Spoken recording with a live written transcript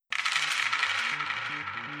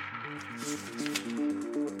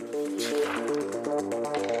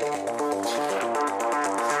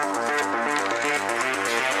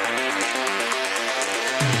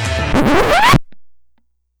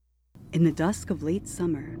In the dusk of late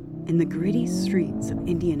summer, in the gritty streets of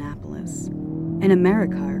Indianapolis, an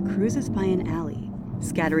Americar cruises by an alley,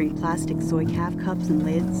 scattering plastic soy calf cups and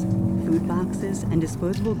lids, food boxes, and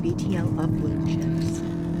disposable BTL upload chips.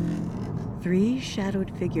 3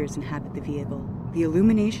 shadowed figures inhabit the vehicle, the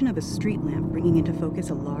illumination of a street lamp bringing into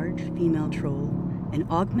focus a large female troll, an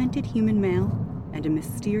augmented human male, and a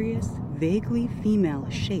mysterious, vaguely female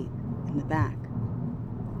shape in the back.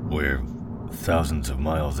 We're thousands of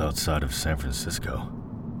miles outside of San Francisco.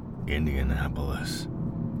 Indianapolis.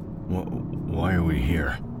 Why are we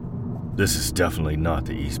here? This is definitely not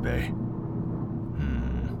the East Bay.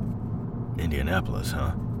 Indianapolis,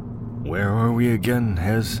 huh? Where are we again,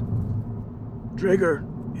 Hez? Draeger,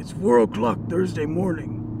 it's 4 o'clock Thursday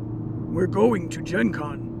morning. We're going to Gen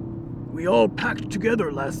Con. We all packed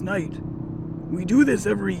together last night. We do this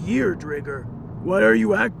every year, Draeger. Why are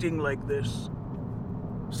you acting like this?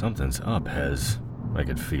 Something's up, Hez. I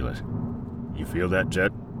can feel it. You feel that,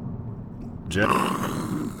 Jet? Jet?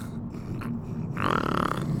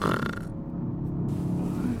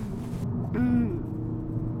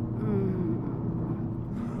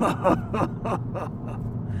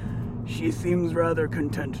 She seems rather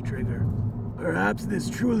content, Draeger. Perhaps this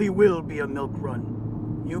truly will be a milk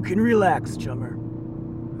run. You can relax, chummer.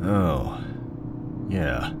 Oh.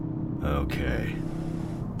 Yeah. Okay.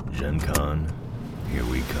 Gen Con, here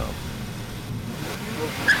we come.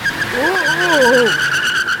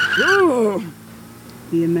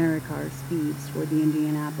 The Americar speeds toward the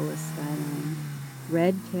Indianapolis skyline.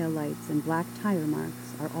 Red taillights and black tire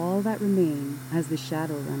marks are all that remain as the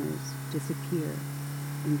Shadowrunners disappear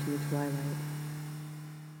into the twilight.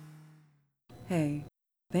 Hey,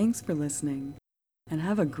 thanks for listening, and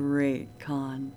have a great con.